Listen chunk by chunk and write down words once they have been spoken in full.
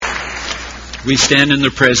We stand in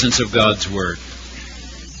the presence of God's Word.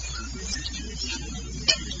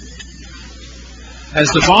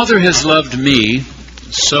 As the Father has loved me,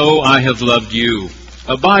 so I have loved you.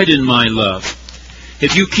 Abide in my love.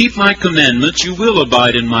 If you keep my commandments, you will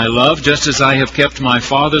abide in my love, just as I have kept my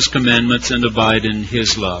Father's commandments and abide in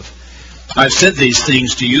his love. I've said these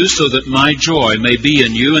things to you so that my joy may be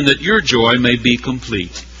in you and that your joy may be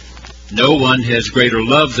complete. No one has greater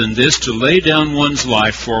love than this, to lay down one's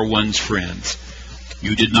life for one's friends.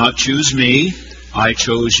 You did not choose me, I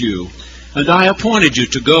chose you. And I appointed you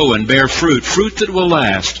to go and bear fruit, fruit that will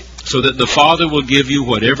last, so that the Father will give you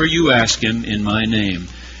whatever you ask him in my name.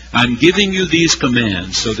 I'm giving you these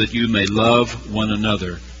commands so that you may love one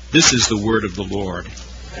another. This is the word of the Lord.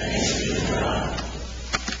 Thanks be to God.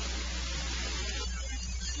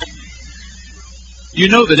 You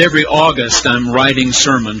know that every August I'm writing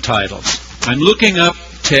sermon titles. I'm looking up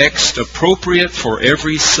text appropriate for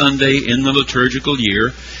every Sunday in the liturgical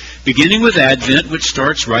year, beginning with Advent, which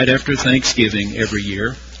starts right after Thanksgiving every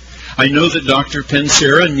year. I know that Dr.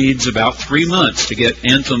 Pensera needs about 3 months to get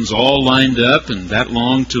anthems all lined up and that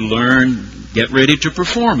long to learn, get ready to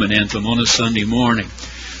perform an anthem on a Sunday morning.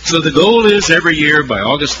 So the goal is every year by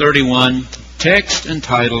August 31, text and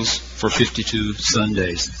titles for 52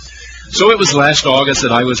 Sundays. So it was last August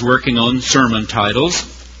that I was working on sermon titles,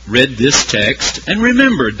 read this text, and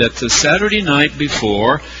remembered that the Saturday night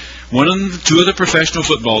before, two of the professional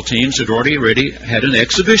football teams had already had an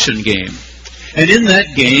exhibition game. And in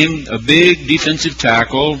that game, a big defensive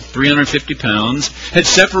tackle, 350 pounds, had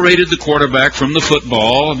separated the quarterback from the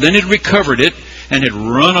football, then had recovered it, and had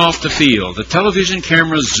run off the field. The television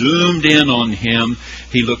camera zoomed in on him.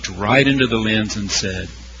 He looked right into the lens and said,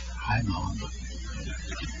 "Hi, Mom."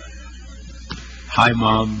 "Hi,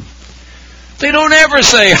 Mom." They don't ever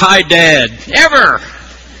say, "Hi, Dad." Ever.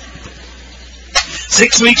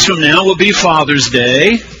 6 weeks from now will be Father's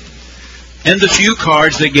Day. And the few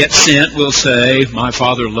cards that get sent will say, "My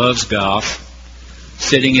father loves Goff,"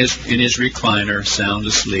 sitting in his recliner, sound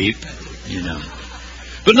asleep,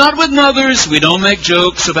 But not with mothers. We don't make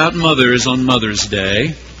jokes about mothers on Mother's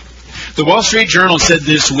Day. The Wall Street Journal said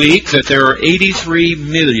this week that there are 83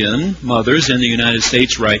 million mothers in the United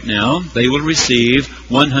States right now. They will receive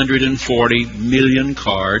 140 million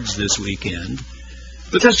cards this weekend.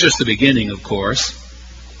 But that's just the beginning, of course.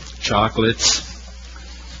 Chocolates,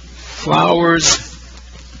 flowers,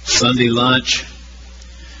 Sunday lunch.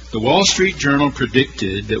 The Wall Street Journal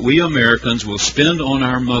predicted that we Americans will spend on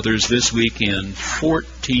our mothers this weekend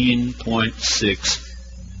 $14.6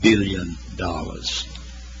 billion.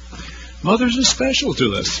 Mothers are special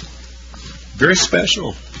to us. Very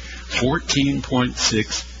special.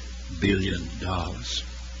 $14.6 billion.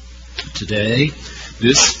 Today,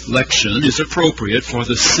 this lection is appropriate for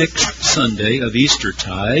the 6th Sunday of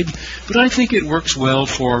Eastertide, but I think it works well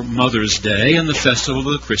for Mother's Day and the festival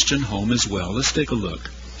of the Christian home as well. Let's take a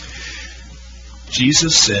look.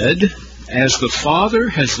 Jesus said, "As the Father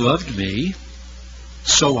has loved me,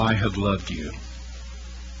 so I have loved you."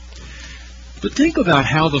 But think about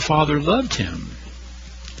how the Father loved him.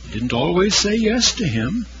 He didn't always say yes to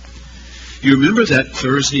him. You remember that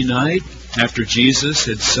Thursday night after Jesus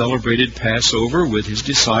had celebrated Passover with his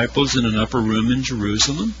disciples in an upper room in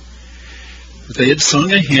Jerusalem? They had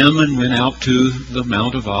sung a hymn and went out to the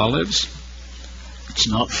Mount of Olives. It's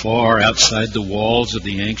not far outside the walls of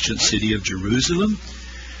the ancient city of Jerusalem.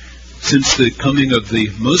 Since the coming of the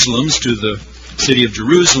Muslims to the city of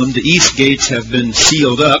Jerusalem, the east gates have been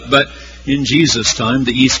sealed up, but in Jesus' time,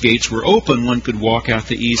 the east gates were open. One could walk out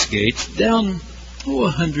the east gates down,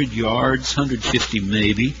 100 yards, 150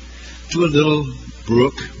 maybe, to a little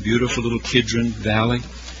brook, beautiful little Kidron Valley.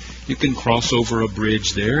 You can cross over a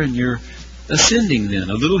bridge there, and you're ascending then,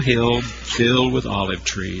 a little hill filled with olive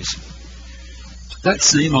trees. That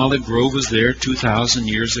same olive grove was there 2,000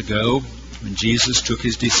 years ago when Jesus took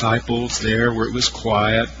his disciples there where it was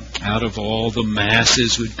quiet, out of all the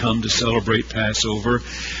masses who'd come to celebrate Passover,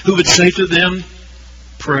 who would say to them,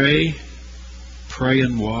 "Pray, pray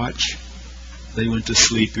and watch." They went to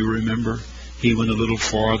sleep, you remember. He went a little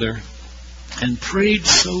farther and prayed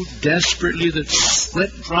so desperately that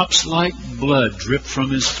sweat drops like blood dripped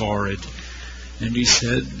from his forehead. And he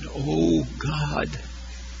said, "Oh God,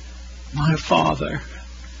 my Father,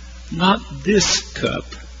 not this cup,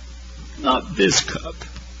 not this cup."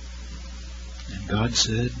 And God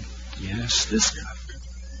said, "Yes, this cup.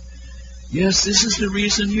 Yes, this is the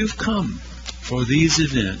reason you've come for these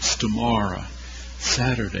events tomorrow,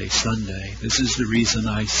 Saturday, Sunday. This is the reason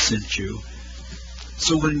I sent you."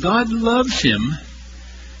 So when God loved him,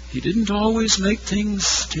 he didn't always make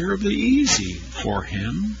things terribly easy for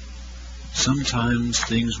him. sometimes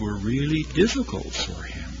things were really difficult for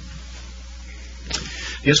him.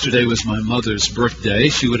 Yesterday was my mother's birthday.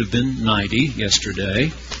 She would have been 90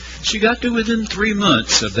 yesterday. She got to within 3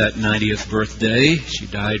 months of that 90th birthday. She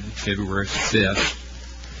died February 5th.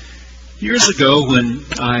 Years ago, when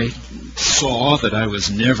I saw that I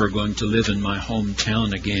was never going to live in my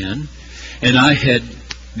hometown again, and I had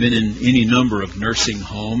been in any number of nursing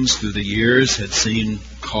homes through the years, had seen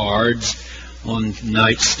cards on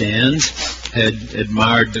nightstands, had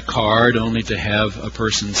admired the card only to have a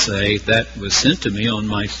person say, that was sent to me on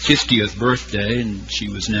my 50th birthday, and she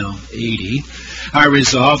was now 80. I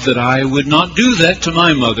resolved that I would not do that to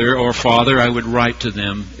my mother or father. I would write to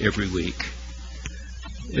them every week.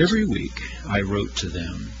 Every week I wrote to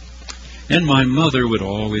them. And my mother would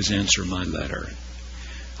always answer my letter.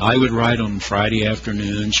 I would write on Friday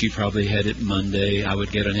afternoon. She probably had it Monday. I would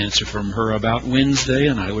get an answer from her about Wednesday,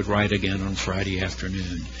 and I would write again on Friday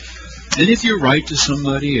afternoon. And if you write to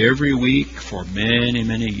somebody every week for many,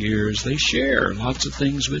 many years, they share lots of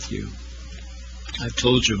things with you. I've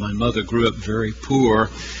told you my mother grew up very poor.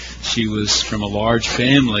 She was from a large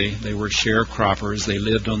family. They were sharecroppers. They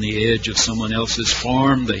lived on the edge of someone else's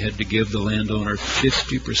farm. They had to give the landowner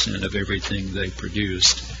 50% of everything they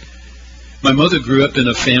produced. My mother grew up in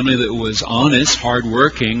a family that was honest,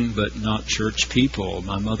 hardworking, but not church people.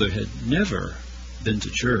 My mother had never been to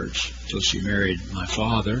church until she married my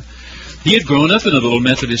father. He had grown up in a little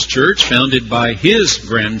Methodist church founded by his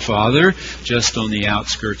grandfather just on the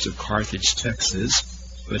outskirts of Carthage, Texas,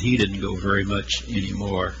 but he didn't go very much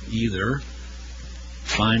anymore either.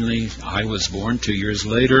 Finally, I was born 2 years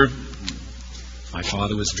later. My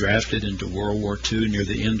father was drafted into World War II near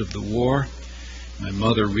the end of the war. My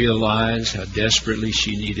mother realized how desperately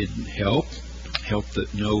she needed help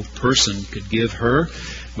that no person could give her.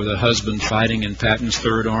 With a husband fighting in Patton's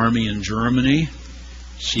Third Army in Germany,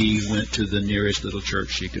 she went to the nearest little church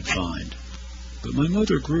she could find. But my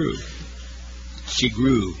mother grew. She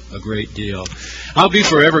grew a great deal. I'll be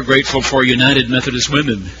forever grateful for United Methodist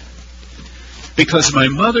Women, because my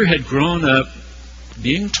mother had grown up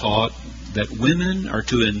being taught that women are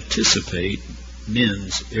to anticipate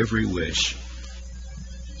men's every wish.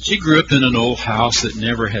 She grew up in an old house that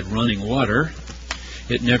never had running water.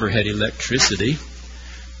 It never had electricity.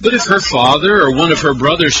 But if her father or one of her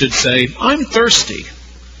brothers should say, "I'm thirsty,"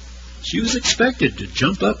 she was expected to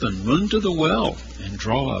jump up and run to the well and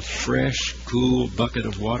draw a fresh, cool bucket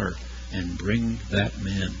of water and bring that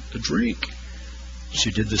man a drink. She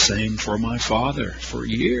did the same for my father for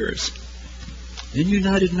years. Then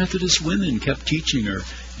United Methodist Women kept teaching her,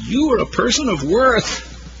 you are a person of worth,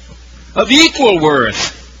 of equal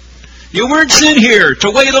worth. You weren't sent here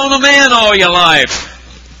to wait on a man all your life.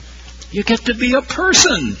 You get to be a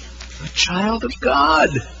person, a child of God,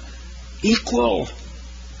 equal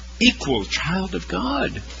child of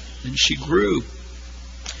God. And she grew.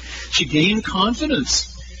 She gained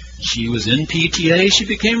confidence. She was in PTA. She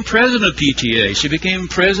became president of PTA. She became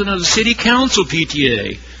president of the city council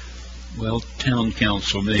PTA. Well, town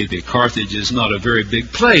council maybe. Carthage is not a very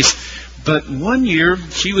big place. But one year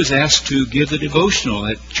she was asked to give a devotional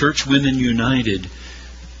at Church Women United.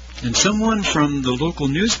 And someone from the local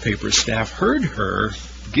newspaper staff heard her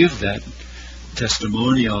give that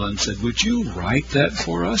testimonial and said, would you write that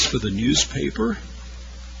for us for the newspaper?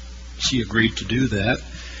 She agreed to do that.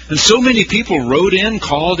 And so many people wrote in,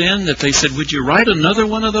 called in, that they said, would you write another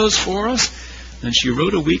one of those for us? And she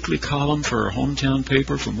wrote a weekly column for her hometown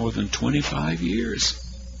paper for more than 25 years.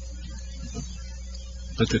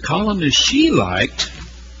 But the columnist she liked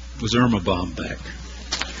was Irma Bombeck.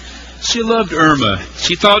 She loved Irma.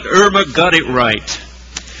 She thought Irma got it right.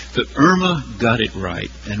 But Irma got it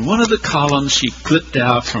right. And one of the columns she clipped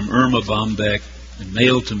out from Irma Bombeck and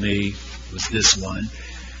mailed to me was this one.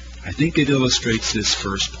 I think it illustrates this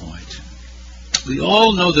first point. We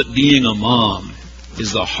all know that being a mom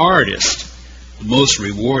is the hardest, the most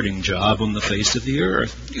rewarding job on the face of the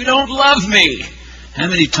earth. You don't love me. How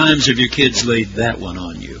many times have your kids laid that one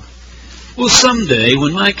on you? Well, someday,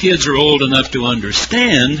 when my kids are old enough to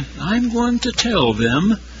understand, I'm going to tell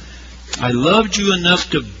them, I loved you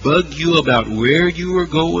enough to bug you about where you were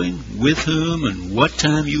going, with whom, and what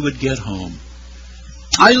time you would get home.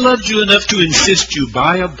 I loved you enough to insist you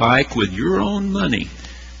buy a bike with your own money,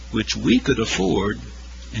 which we could afford,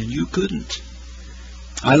 and you couldn't.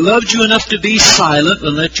 I loved you enough to be silent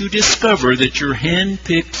and let you discover that your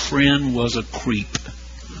hand-picked friend was a creep.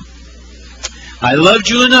 I loved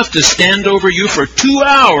you enough to stand over you for 2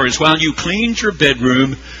 hours while you cleaned your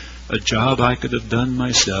bedroom, a job I could have done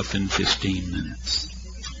myself in 15 minutes.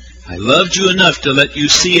 I loved you enough to let you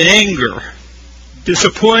see anger,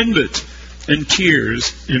 disappointment, and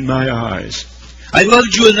tears in my eyes. I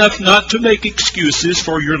loved you enough not to make excuses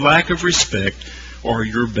for your lack of respect or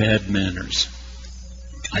your bad manners.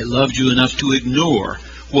 I loved you enough to ignore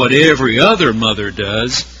what every other mother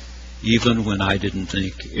does, even when I didn't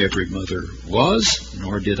think every mother was,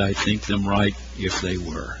 nor did I think them right if they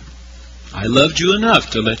were. I loved you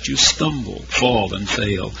enough to let you stumble, fall, and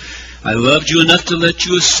fail. I loved you enough to let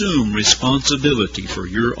you assume responsibility for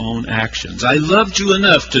your own actions. I loved you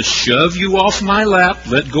enough to shove you off my lap,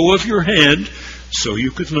 let go of your hand, so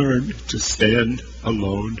you could learn to stand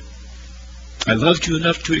alone. I loved you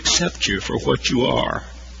enough to accept you for what you are,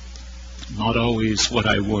 not always what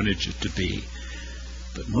I wanted you to be.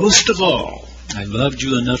 But most of all, I loved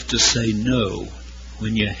you enough to say no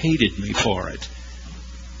when you hated me for it.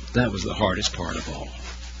 That was the hardest part of all.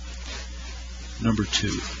 Number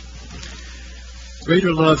 2.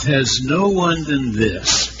 Greater love has no one than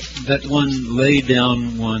this, that one lay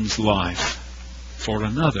down one's life for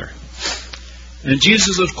another. And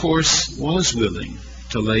Jesus, of course, was willing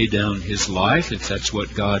to lay down his life if that's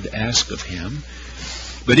what God asked of him.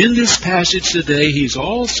 But in this passage today, he's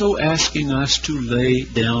also asking us to lay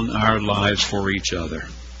down our lives for each other.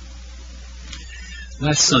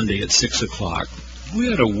 Last Sunday at 6 o'clock, we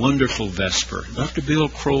had a wonderful Vesper. Dr. Bill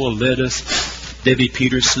Kroll led us. Debbie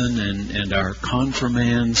Peterson and our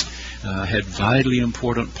confirmands had vitally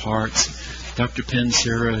important parts. Dr.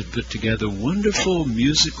 Pensera had put together wonderful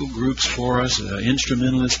musical groups for us,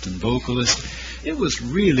 instrumentalists and vocalists. It was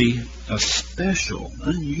really a special,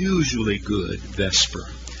 unusually good Vesper.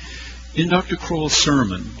 In Dr. Kroll's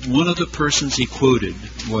sermon, one of the persons he quoted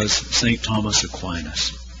was St. Thomas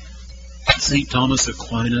Aquinas. St. Thomas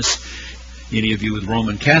Aquinas, any of you with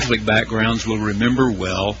Roman Catholic backgrounds will remember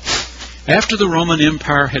well, after the Roman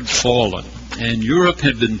Empire had fallen and Europe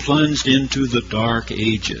had been plunged into the Dark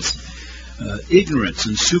Ages, ignorance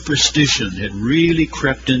and superstition had really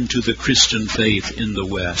crept into the Christian faith in the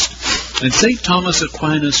West. And St. Thomas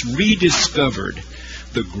Aquinas rediscovered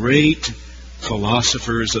the great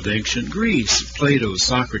philosophers of ancient Greece, Plato,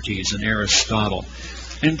 Socrates, and Aristotle,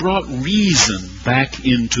 and brought reason back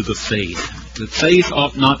into the faith. The faith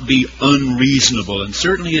ought not be unreasonable, and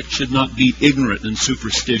certainly it should not be ignorant and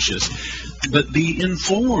superstitious, but be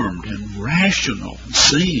informed and rational and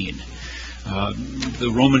sane.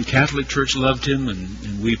 The Roman Catholic Church loved him,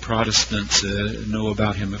 and we Protestants know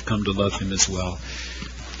about him, have come to love him as well.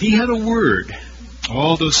 He had a word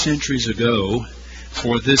all those centuries ago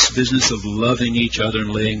for this business of loving each other and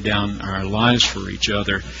laying down our lives for each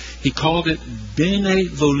other. He called it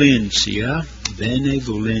benevolencia.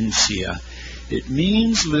 Benevolencia. It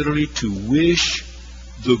means literally to wish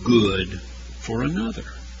the good for another.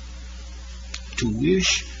 To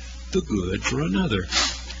wish the good for another.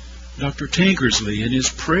 Dr. Tankersley, in his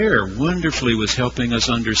prayer, wonderfully was helping us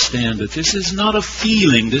understand that this is not a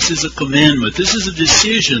feeling, this is a commandment, this is a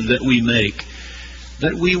decision that we make,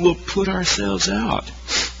 that we will put ourselves out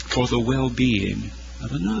for the well-being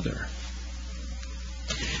of another.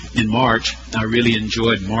 In March, I really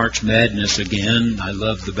enjoyed March Madness again. I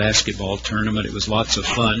loved the basketball tournament. It was lots of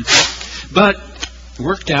fun. But it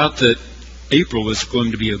worked out that April was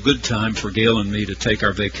going to be a good time for Gail and me to take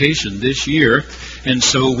our vacation this year. And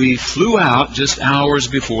so we flew out just hours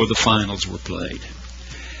before the finals were played.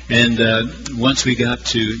 And once we got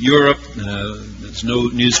to Europe, there's no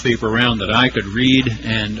newspaper around that I could read,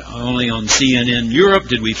 and only on CNN Europe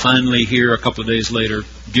did we finally hear a couple of days later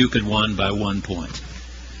Duke had won by 1 point.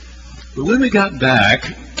 But when we got back,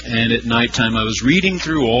 and at nighttime I was reading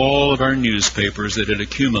through all of our newspapers that had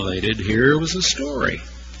accumulated, here was a story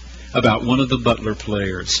about one of the Butler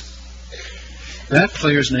players. That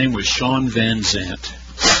player's name was Sean Van Zandt.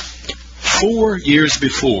 4 years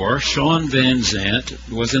before, Sean Van Zandt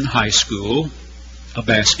was in high school, a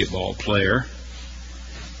basketball player.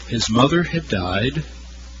 His mother had died,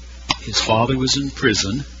 his father was in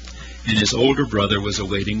prison, and his older brother was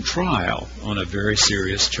awaiting trial on a very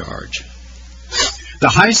serious charge. The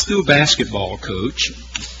high school basketball coach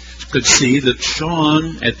could see that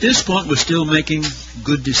Sean, at this point, was still making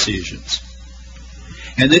good decisions,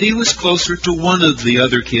 and that he was closer to one of the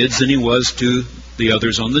other kids than he was to the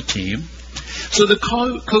others on the team. So the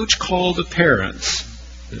coach called the parents,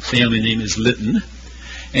 the family name is Litton,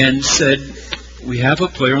 and said, "We have a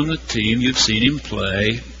player on the team, you've seen him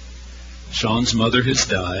play. Sean's mother has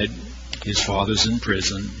died. His father's in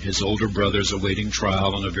prison. His older brother's awaiting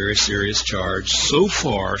trial on a very serious charge. So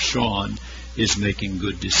far, Sean is making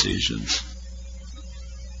good decisions.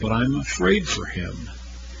 But I'm afraid for him.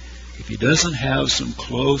 If he doesn't have some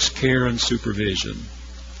close care and supervision,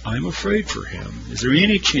 I'm afraid for him. Is there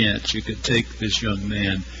any chance you could take this young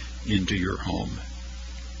man into your home?"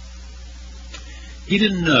 He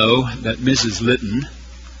didn't know that Mrs. Litton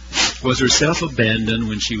was herself abandoned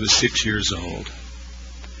when she was 6 years old,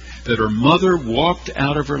 that her mother walked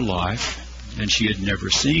out of her life and she had never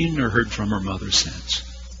seen or heard from her mother since.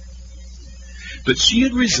 But she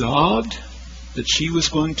had resolved that she was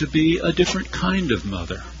going to be a different kind of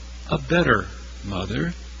mother, a better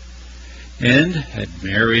mother, and had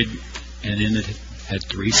married and in it had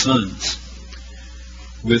 3 sons.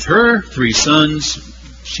 With her 3 sons,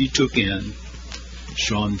 she took in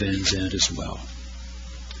Sean Van Zandt as well.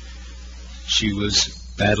 She was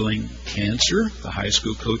battling cancer. The high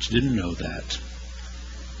school coach didn't know that.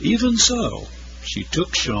 Even so, she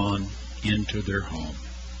took Sean into their home.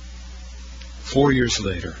 4 years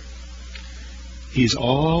later, he's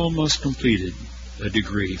almost completed a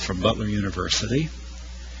degree from Butler University.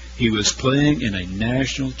 He was playing in a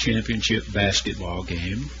national championship basketball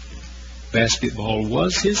game. Basketball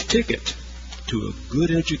was his ticket to a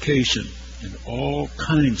good education and all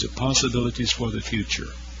kinds of possibilities for the future.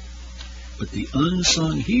 But the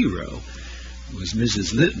unsung hero was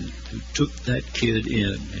Mrs. Litton, who took that kid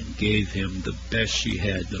in and gave him the best she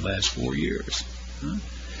had the last 4 years.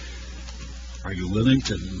 Are you willing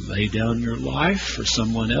to lay down your life for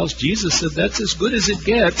someone else? Jesus said that's as good as it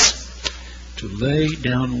gets, to lay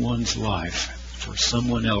down one's life for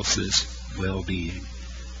someone else's well-being.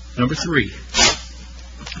 Number 3,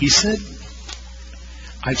 he said,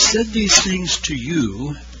 I've said these things to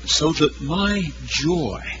you so that my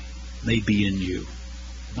joy may be in you.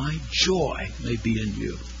 My joy may be in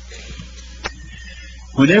you.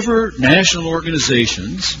 Whenever national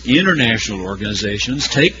organizations, international organizations,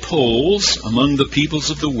 take polls among the peoples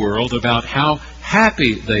of the world about how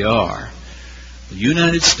happy they are, the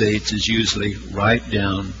United States is usually right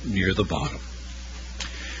down near the bottom.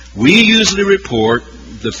 We usually report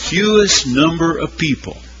the fewest number of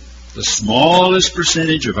people, the smallest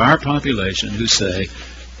percentage of our population who say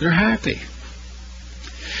they're happy.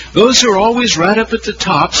 Those who are always right up at the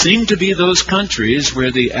top seem to be those countries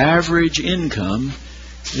where the average income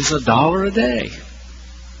is $1 a day.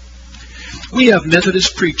 We have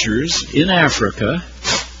Methodist preachers in Africa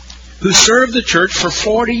who served the church for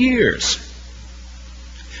 40 years.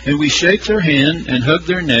 And we shake their hand and hug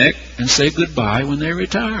their neck and say goodbye when they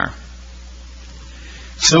retire.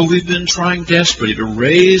 So we've been trying desperately to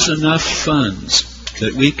raise enough funds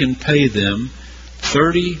that we can pay them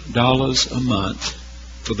 $30 a month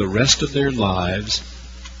for the rest of their lives.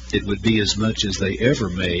 It would be as much as they ever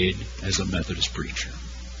made as a Methodist preacher.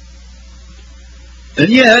 And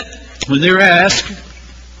yet, when they're asked,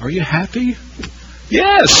 are you happy?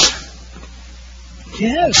 Yes.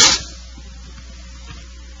 Yes.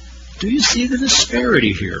 Do you see the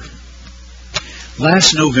disparity here?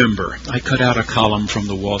 Last November, I cut out a column from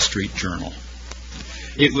the Wall Street Journal.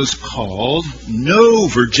 It was called, No,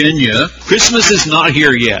 Virginia, Christmas is not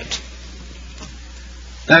here yet.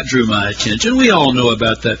 That drew my attention. We all know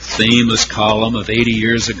about that famous column of 80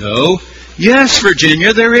 years ago. Yes,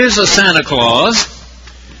 Virginia, there is a Santa Claus.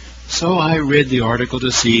 So I read the article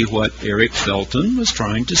to see what Eric Felton was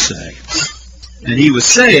trying to say. And he was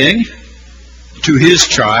saying to his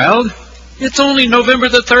child, it's only November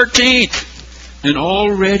the 13th, and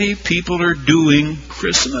already people are doing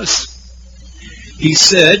Christmas. He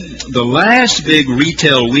said the last big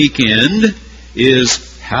retail weekend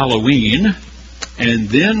is Halloween, and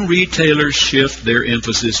then retailers shift their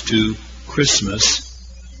emphasis to Christmas.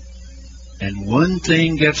 And one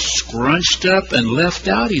thing gets scrunched up and left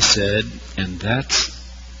out, he said, and that's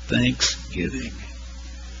Thanksgiving.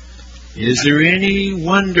 Is there any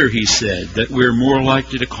wonder, he said, that we're more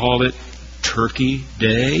likely to call it Turkey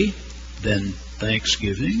Day than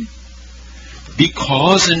Thanksgiving?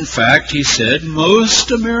 Because, in fact, he said, most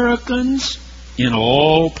Americans in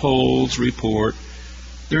all polls report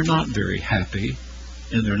they're not very happy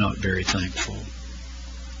and they're not very thankful.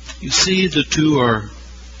 You see, the two are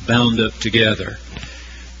bound up together.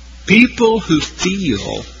 People who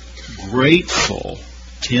feel grateful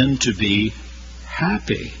tend to be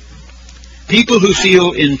happy. People who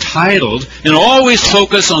feel entitled and always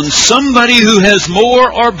focus on somebody who has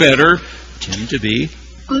more or better tend to be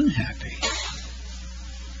unhappy.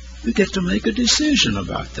 We get to make a decision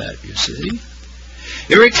about that, you see.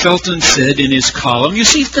 Eric Felton said in his column, you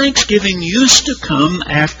see, Thanksgiving used to come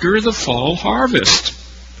after the fall harvest.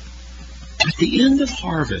 At the end of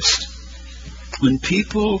harvest, when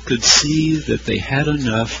people could see that they had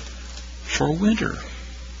enough for winter.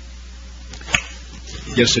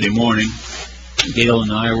 Yesterday morning, Gail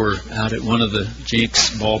and I were out at one of the Jenks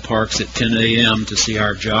ballparks at 10 a.m. to see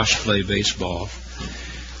our Josh play baseball.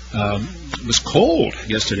 It was cold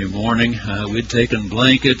yesterday morning. We'd taken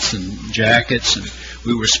blankets and jackets, and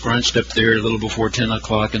We were scrunched up there a little before 10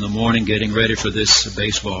 o'clock in the morning getting ready for this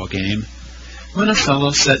baseball game when a fellow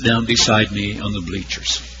sat down beside me on the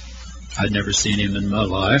bleachers. I'd never seen him in my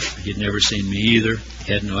life. He'd never seen me either.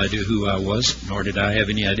 He had no idea who I was, nor did I have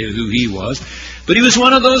any idea who he was. But he was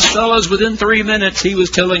one of those fellows within 3 minutes he was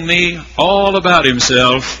telling me all about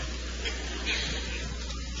himself.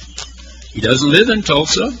 He doesn't live in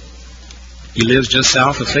Tulsa. He lives just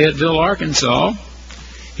south of Fayetteville, Arkansas.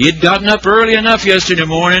 He had gotten up early enough yesterday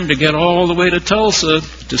morning to get all the way to Tulsa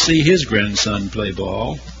to see his grandson play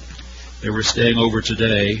ball. They were staying over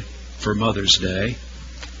today for Mother's Day.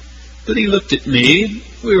 But he looked at me,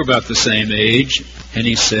 we were about the same age, and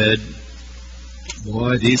he said,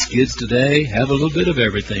 "Boy, these kids today have a little bit of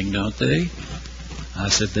everything, don't they?" I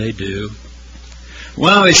said, "They do."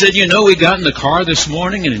 "Well," he said, "we got in the car this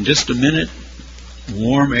morning, and in just a minute,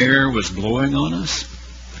 warm air was blowing on us.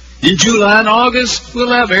 In July and August,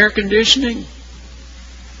 we'll have air conditioning."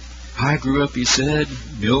 I grew up, he said,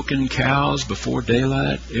 milking cows before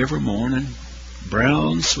daylight every morning.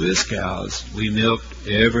 Brown Swiss cows we milked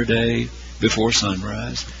every day before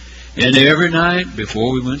sunrise and every night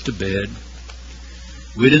before we went to bed.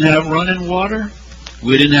 We didn't have running water.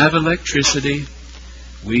 We didn't have electricity.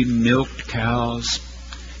 We milked cows,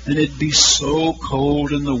 and it'd be so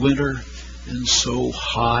cold in the winter and so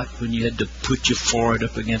hot when you had to put your forehead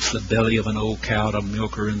up against the belly of an old cow to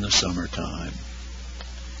milk her in the summertime.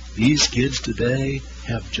 These kids today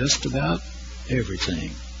have just about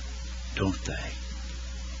everything, don't they?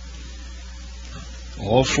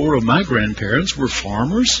 All four of my grandparents were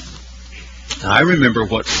farmers. I remember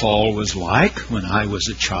what fall was like when I was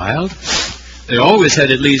a child. They always had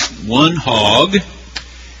at least one hog.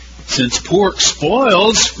 Since pork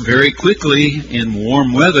spoils very quickly in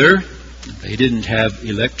warm weather, they didn't have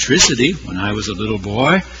electricity when I was a little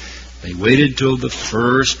boy. They waited till the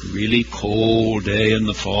first really cold day in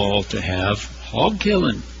the fall to have hog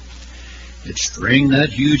killing. They'd string that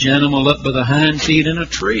huge animal up by the hind feet in a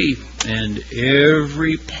tree, and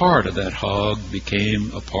every part of that hog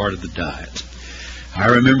became a part of the diet. I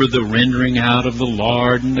remember the rendering out of the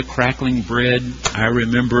lard and the crackling bread. I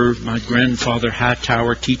remember my grandfather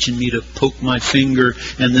Hightower teaching me to poke my finger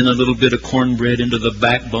and then a little bit of cornbread into the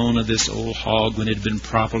backbone of this old hog when it had been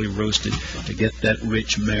properly roasted to get that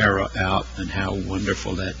rich marrow out, and how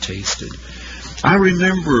wonderful that tasted. I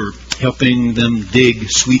remember helping them dig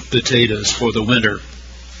sweet potatoes for the winter.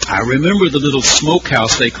 I remember the little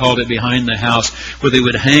smokehouse, they called it, behind the house, where they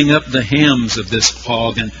would hang up the hams of this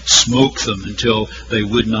hog and smoke them until they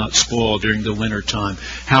would not spoil during the winter time.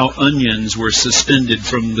 How onions were suspended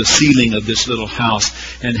from the ceiling of this little house,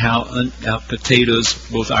 and how potatoes,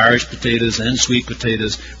 both Irish potatoes and sweet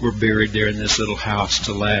potatoes, were buried there in this little house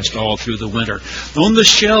to last all through the winter. On the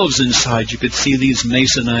shelves inside, you could see these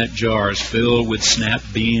masonite jars filled with snap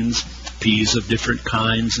beans, peas of different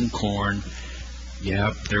kinds, and corn.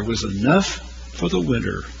 Yeah, there was enough for the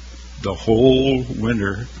winter, the whole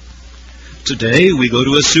winter. Today, we go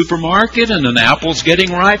to a supermarket and an apple's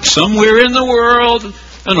getting ripe somewhere in the world.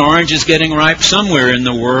 An orange is getting ripe somewhere in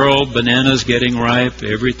the world. Bananas getting ripe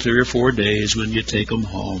every 3 or 4 days when you take them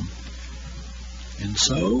home. And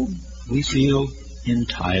so, we feel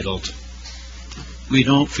entitled. We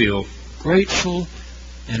don't feel grateful,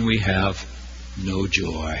 and we have no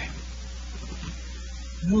joy.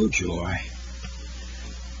 No joy.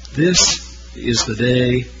 This is the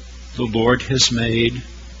day the Lord has made.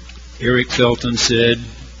 Eric Felton said,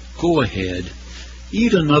 "Go ahead,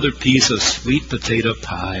 eat another piece of sweet potato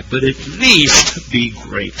pie, but at least be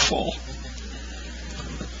grateful."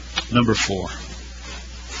 Number 4.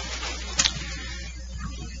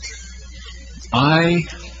 I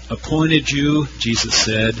appointed you, Jesus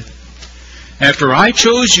said. After I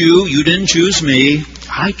chose you, you didn't choose me.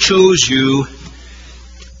 I chose you.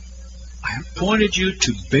 I appointed you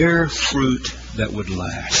to bear fruit that would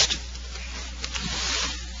last.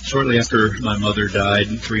 Shortly after my mother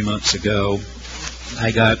died 3 months ago,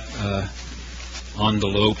 I got an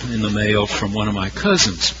envelope in the mail from one of my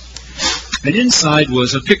cousins. And inside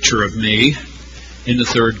was a picture of me in the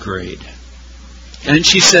 3rd grade. And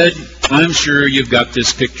she said, "I'm sure you've got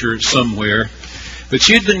this picture somewhere." But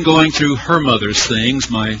she had been going through her mother's things,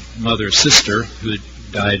 my mother's sister, who had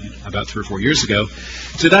died about 3 or 4 years ago.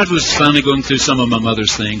 So that was finally going through some of my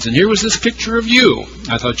mother's things. And here was this picture of you.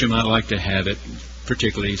 I thought you might like to have it,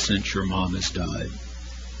 particularly since your mom has died.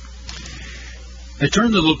 I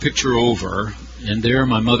turned the little picture over, and there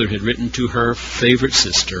my mother had written to her favorite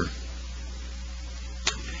sister.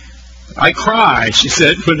 "I cry," she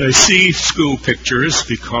said, "when I see school pictures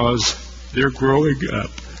because they're growing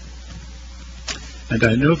up. And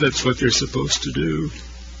I know that's what they're supposed to do.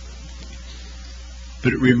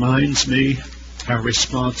 but it reminds me how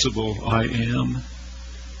responsible I am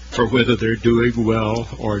for whether they're doing well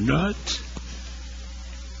or not.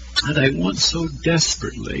 And I want so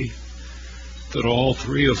desperately that all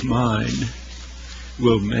three of mine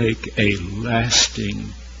will make a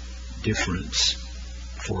lasting difference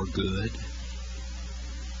for good.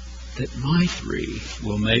 That my three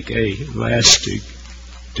will make a lasting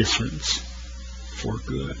difference for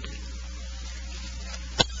good.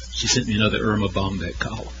 She sent me another Irma Bombeck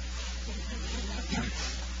column.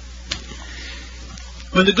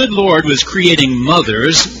 When the good Lord was creating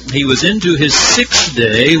mothers, he was into his sixth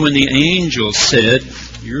day when the angel said,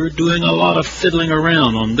 "You're doing a lot of fiddling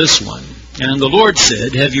around on this one." And the Lord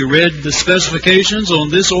said, "Have you read the specifications on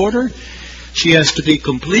this order? She has to be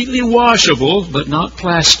completely washable, but not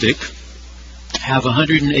plastic. Have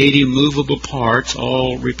 180 movable parts,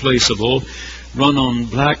 all replaceable. Run on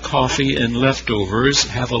black coffee and leftovers.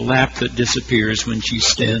 Have a lap that disappears when she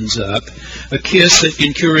stands up. A kiss that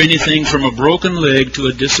can cure anything from a broken leg to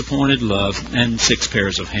a disappointed love. And 6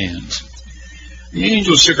 pairs of hands." The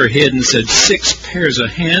angel shook her head and said, 6 pairs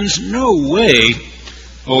of hands? No way.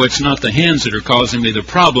 "Oh, it's not the hands that are causing me the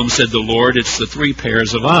problem," said the Lord. "It's the 3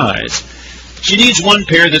 pairs of eyes. She needs 1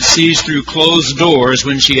 pair that sees through closed doors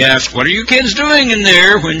when she asks, 'What are you kids doing in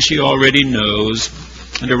there?' when she already knows.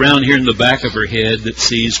 And around here in the back of her head that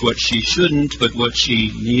sees what she shouldn't, but what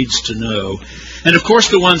she needs to know. And of course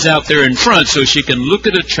the ones out there in front so she can look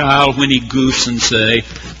at a child when he goofs and say,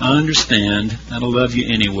 'I understand, and I love you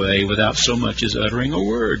anyway,' without so much as uttering a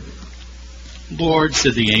word." "Lord,"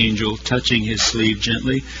 said the angel, touching his sleeve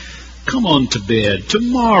gently, "come on to bed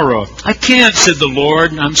tomorrow." "I can't," said the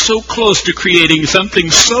Lord. "I'm so close to creating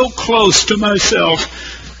something so close to myself.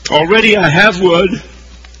 Already I have one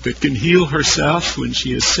that can heal herself when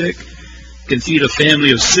she is sick, can feed a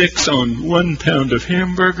family of 6 on 1 pound of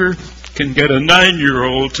hamburger, can get a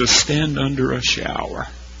 9-year-old to stand under a shower."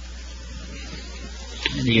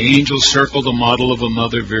 And the angel circled the model of a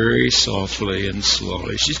mother very softly and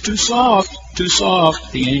slowly. "She's too soft,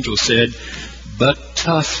 the angel said. "But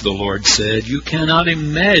tough," the Lord said. "You cannot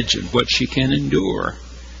imagine what she can endure."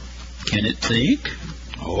 "Can it think?"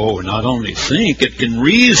 "Oh, not only think, it can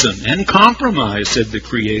reason and compromise," said the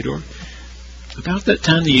Creator. About that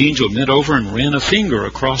time the angel bent over and ran a finger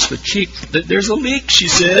across the cheek. "There's a leak," she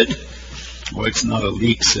said. "Oh, it's not a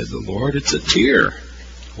leak," said the Lord. "It's a tear."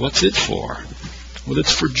 "What's it for?" "Well,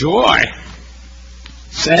 it's for joy,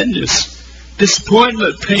 sadness,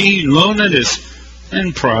 disappointment, pain, loneliness,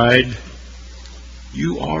 and pride."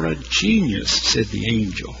 "You are a genius," said the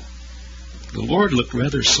angel. The Lord looked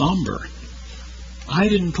rather somber. "I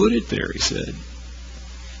didn't put it there," he said.